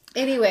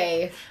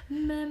 Anyway,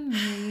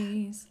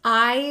 Memories.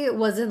 I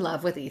was in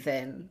love with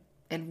Ethan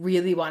and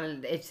really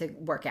wanted it to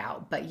work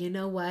out. But you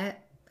know what?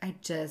 It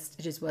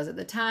just wasn't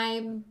the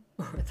time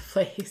or the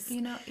place.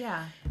 You know,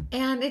 yeah.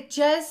 And it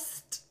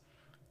just,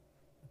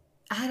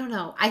 I don't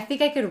know. I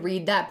think I could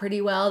read that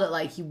pretty well, that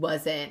like he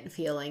wasn't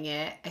feeling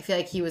it. I feel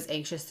like he was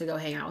anxious to go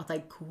hang out with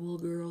like cool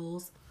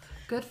girls.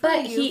 Good for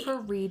But you for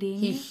reading.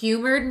 He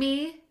humored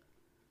me.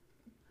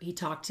 He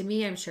talked to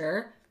me, I'm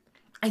sure.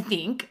 I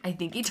think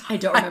he I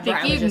don't remember.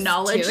 I he was just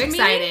acknowledged too me.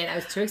 excited. I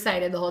was too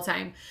excited the whole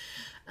time.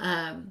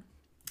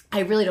 I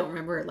really don't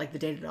remember like the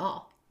date at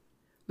all.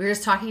 We were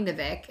just talking to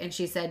Vic, and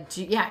she said,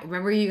 "Yeah,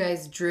 remember you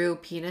guys drew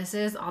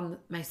penises on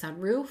my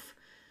sunroof?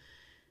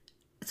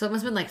 So it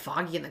must have been like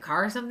foggy in the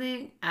car or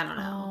something. I don't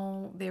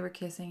know. Oh, they were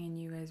kissing, and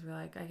you guys were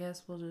like, I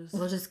guess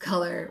We'll just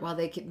color while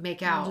they could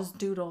make out. just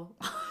doodle.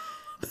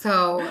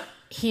 So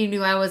he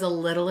knew I was a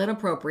little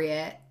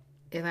inappropriate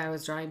if I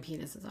was drawing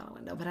penises on a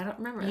window, but I don't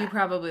remember You that.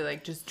 probably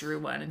like just drew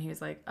one, and he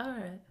was like, all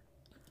right,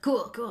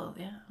 Cool. cool,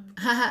 yeah.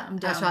 I'm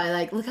down. probably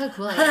like, look how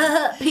cool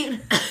I am.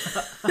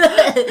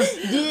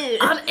 Dude,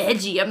 I'm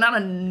edgy. I'm not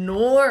a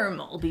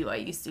normal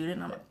BYU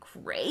student. I'm a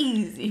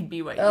crazy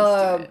BYU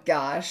Oh student.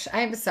 gosh,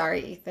 I'm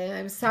sorry, Ethan.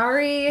 I'm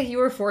sorry you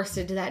were forced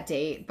into that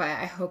date, but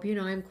I hope you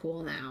know I'm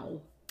cool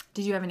now.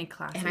 Did you have any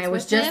classes? And I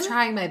was with just him?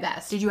 trying my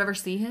best. Did you ever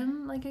see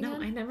him like again?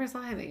 No, I never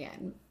saw him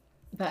again.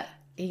 But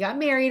he got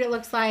married, it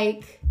looks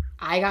like.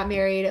 I got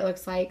married, it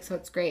looks like. So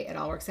it's great. It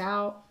all works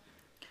out.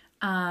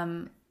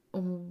 not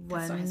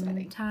his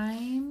wedding. One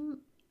time,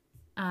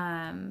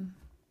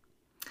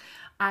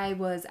 I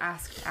was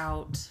asked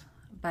out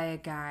by a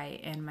guy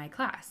in my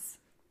class,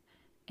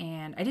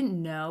 And I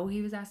didn't know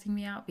he was asking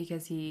me out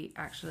because he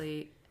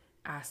actually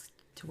asked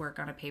to work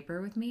on a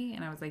paper with me.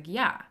 And I was like,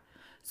 yeah.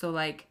 So,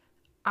 like,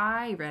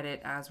 I read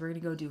it as we're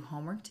going to go do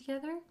homework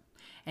together.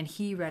 And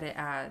he read it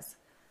as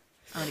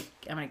I'm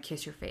gonna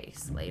kiss your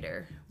face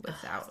later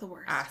without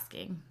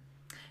asking.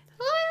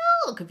 A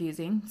little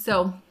confusing.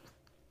 So,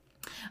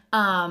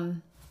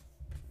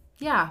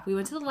 yeah, we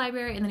went to the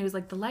library. And then he was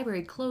like, the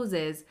library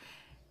closes.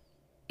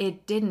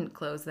 It didn't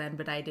close then,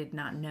 but I did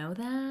not know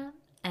that.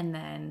 And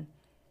then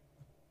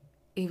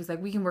he was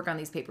like, we can work on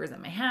these papers at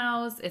my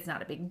house. It's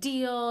not a big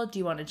deal. Do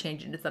you want to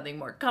change into something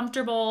more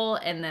comfortable?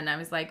 And then I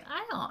was like,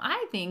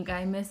 I think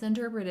I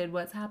misinterpreted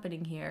what's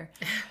happening here.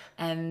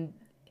 And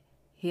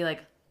he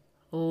like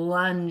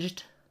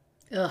lunged.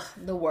 Ugh,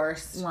 the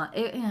worst.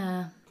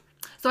 Yeah.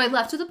 So I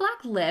left with a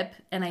black lip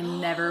and I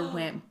never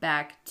went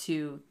back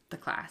to the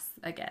class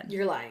again.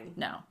 You're lying.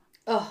 No.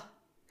 Oh.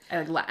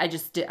 I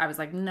just did. I was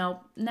like,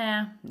 nope,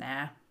 nah.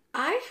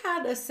 I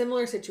had a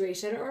similar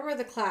situation. I don't remember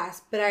the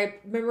class, but I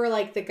remember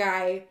like the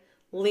guy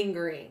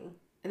lingering.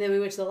 And then we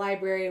went to the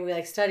library and we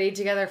like studied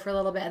together for a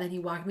little bit. And then he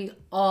walked me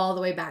all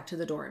the way back to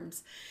the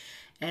dorms.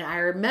 And I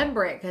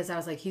remember it because I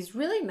was like, he's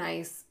really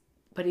nice,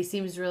 but he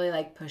seems really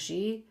like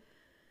pushy.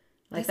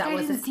 Like this guy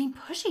didn't seem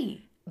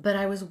pushy. But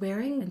I was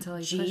wearing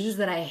jeans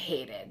that I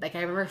hated. Like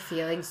I remember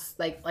feeling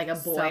like a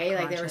boy,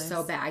 like they were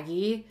so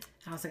baggy.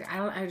 I was like,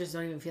 I just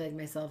don't even feel like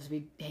myself to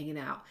be hanging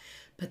out.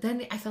 But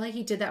then I feel like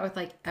he did that with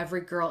like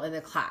every girl in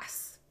the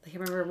class. Like I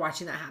remember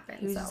watching that happen.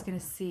 He was just gonna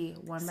see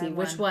one by one.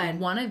 Which one?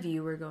 One of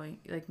you were going,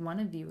 like one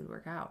of you would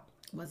work out.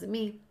 Wasn't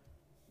me.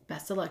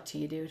 Best of luck to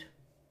you, dude.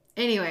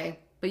 Anyway.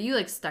 But you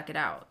like stuck it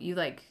out. You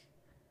like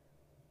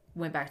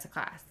went back to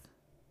class.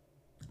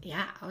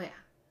 Yeah. Oh yeah.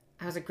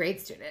 I was a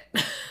great student.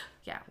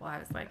 Yeah. Well, I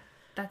was like,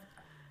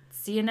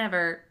 see you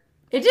never.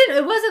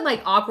 It wasn't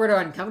like awkward or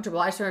uncomfortable.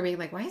 I just remember being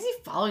like, why is he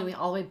following me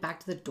all the way back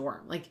to the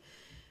dorm? Like,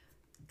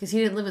 because he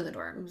didn't live in the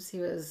dorms. He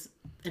was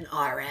an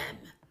RM.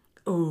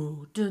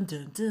 Oh, dun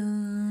dun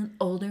dun.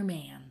 Older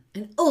man.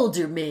 An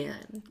older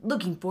man.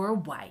 Looking for a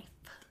wife.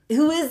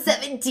 Who is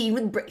 17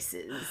 with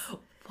braces.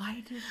 Why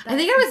did that? I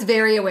think I was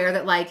very aware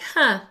that like,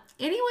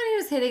 anyone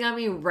who's hitting on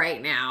me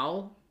right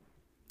now.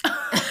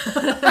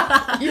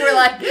 You were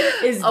like,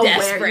 is aware.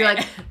 Desperate. You're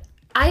like,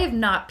 I have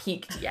not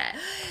peaked yet.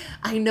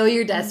 I know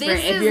you're desperate.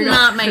 This is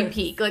not my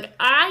peak. Like,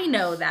 I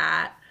know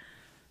that.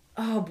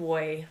 Oh,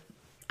 boy.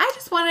 I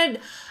just wanted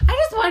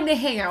to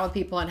hang out with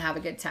people and have a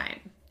good time.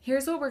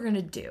 Here's what we're going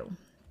to do.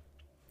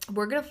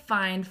 We're going to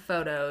find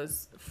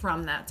photos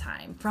from that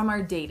time, from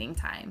our dating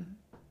time,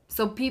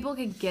 so people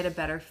can get a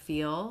better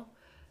feel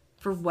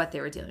for what they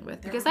were dealing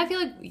with. Because I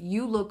feel like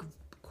you look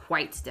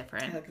quite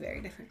different. I look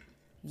very different.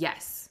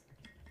 Yes.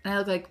 And I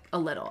look like a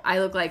little. I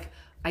look like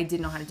I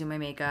didn't know how to do my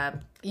makeup.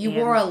 You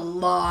wore a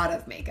lot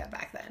of makeup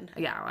back then.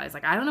 Yeah, I was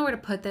like, I don't know where to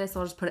put this. So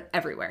I'll just put it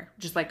everywhere.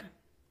 Just like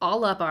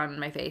all up on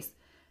my face.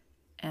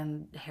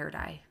 And hair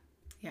dye.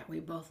 Yeah, we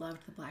both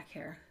loved the black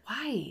hair.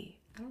 Why?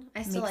 I don't know.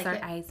 I still Makes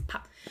like our eyes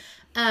pop.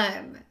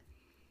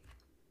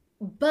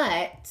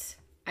 But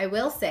I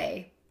will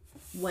say,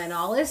 when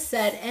all is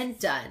said and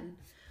done,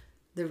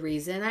 the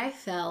reason I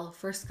fell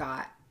for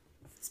Scott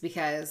is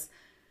because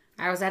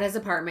I was at his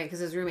apartment because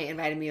his roommate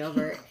invited me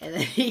over and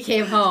then he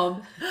came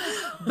home.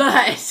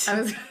 But I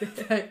was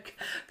like,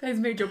 guys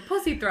made your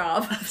pussy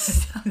throb.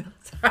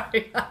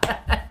 Sorry, I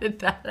edited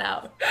that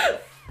out.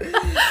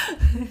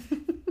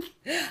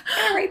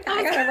 I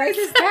gotta write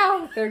this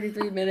down.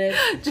 33 minutes.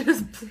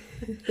 Just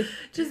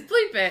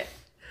bleep it.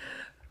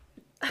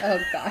 Oh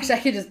gosh, I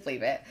can just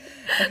bleep it.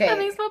 Okay. That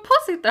makes my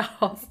pussy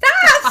throb.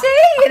 Stop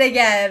saying it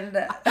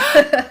again.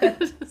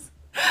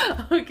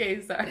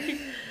 Okay, sorry.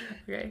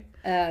 Okay.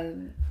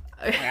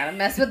 I gotta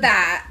mess with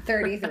that.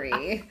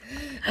 33.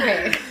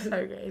 Okay.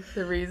 Okay.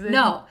 The reason.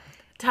 No.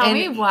 Tell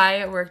me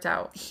why it worked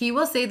out. He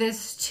will say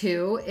this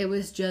too. It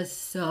was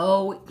just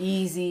so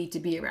easy to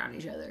be around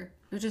each other.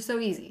 It was just so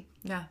easy.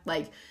 Yeah.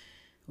 Like,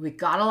 we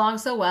got along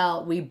so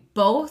well. We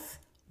both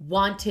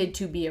wanted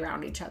to be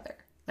around each other.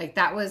 Like,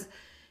 it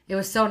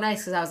was so nice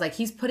because I was like,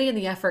 he's putting in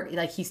the effort.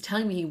 Like, he's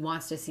telling me he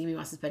wants to see me,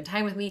 wants to spend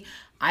time with me.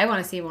 I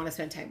want to see him, want to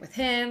spend time with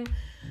him.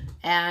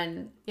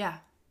 And yeah,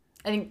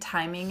 I think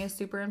timing is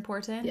super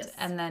important. Yes.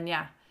 And then,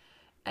 yeah,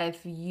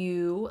 if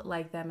you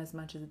like them as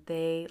much as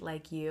they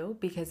like you,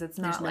 because it's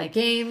not like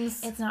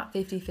games. It's not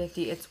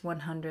 50-50. It's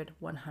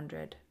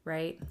 100-100,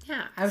 right?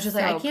 Yeah. I was just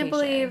like, I can't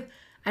believe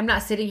I'm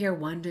not sitting here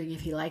wondering if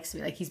he likes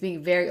me. Like, he's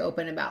being very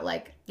open about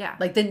like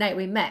the night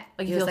we met.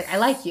 Like, he was like, I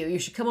like you. You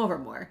should come over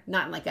more.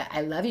 Not in like a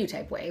I love you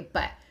type way,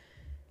 but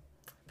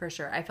for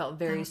sure. I felt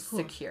very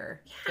secure.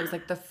 Yeah. It was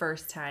like the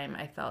first time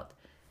I felt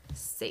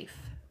safe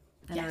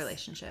in a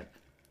relationship.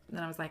 And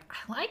then I was like,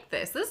 I like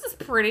this. This is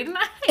pretty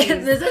nice. This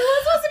is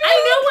what's supposed to be.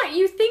 I know what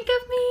you think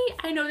of me.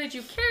 I know that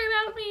you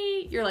care about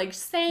me. You're like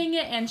saying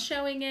it and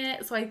showing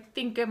it. So I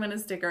think I'm going to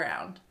stick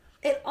around.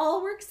 It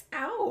all works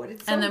out.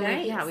 It's so and then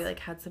nice. we like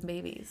had some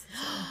babies.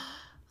 So.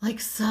 Like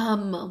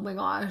some. Oh my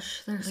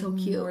gosh. They're so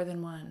cute. More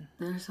than one.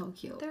 They're so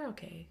cute. They're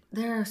okay.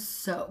 They're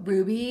so.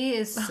 Ruby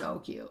is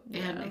so cute.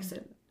 And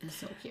Nixon is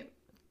so cute.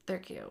 They're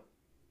cute.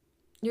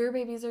 Your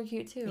babies are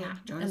cute too. Yeah, and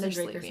Jonas they're and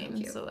Drake are so sleeping.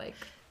 cute. So like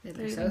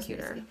They're so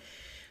cuter.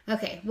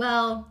 Okay,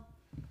 well,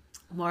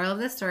 moral of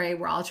the story,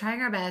 we're all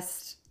trying our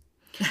best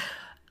to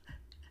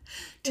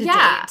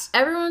date.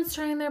 Everyone's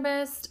trying their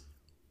best.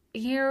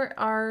 Here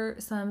are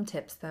some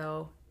tips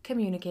though.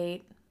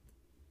 Communicate.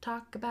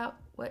 Talk about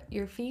what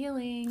you're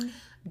feeling.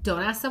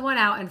 Don't ask someone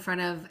out in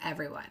front of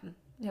everyone.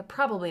 Yeah,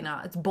 probably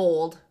not. It's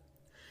bold.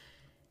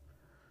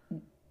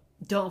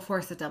 Don't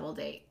force a double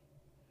date.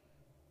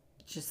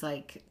 Just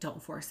like,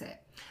 don't force it.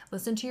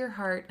 Listen to your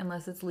heart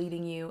unless it's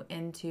leading you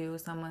into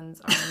someone's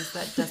arms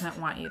that doesn't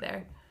want you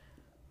there.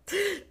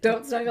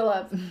 Don't snuggle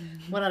up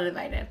when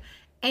uninvited.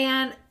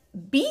 And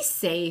be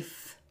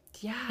safe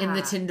in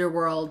the Tinder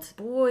world.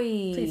 Boy.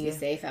 Please be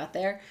safe out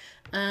there.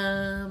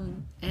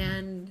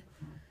 And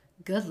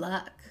good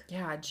luck.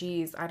 Yeah,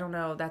 geez. I don't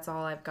know. That's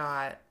all I've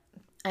got.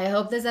 I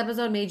hope this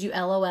episode made you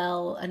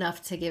LOL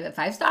enough to give it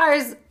 5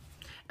 stars.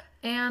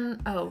 And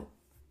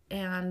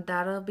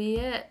that'll be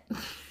it.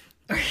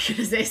 Are you going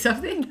to say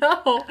something?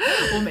 No.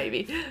 Well,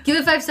 maybe. Give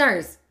it 5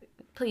 stars.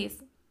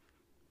 Please.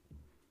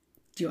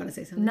 Do you want to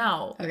say something?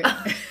 No. Okay.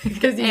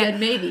 Because you said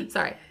maybe.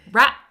 Sorry.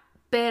 Wrap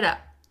it up.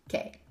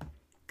 Okay.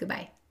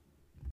 Goodbye.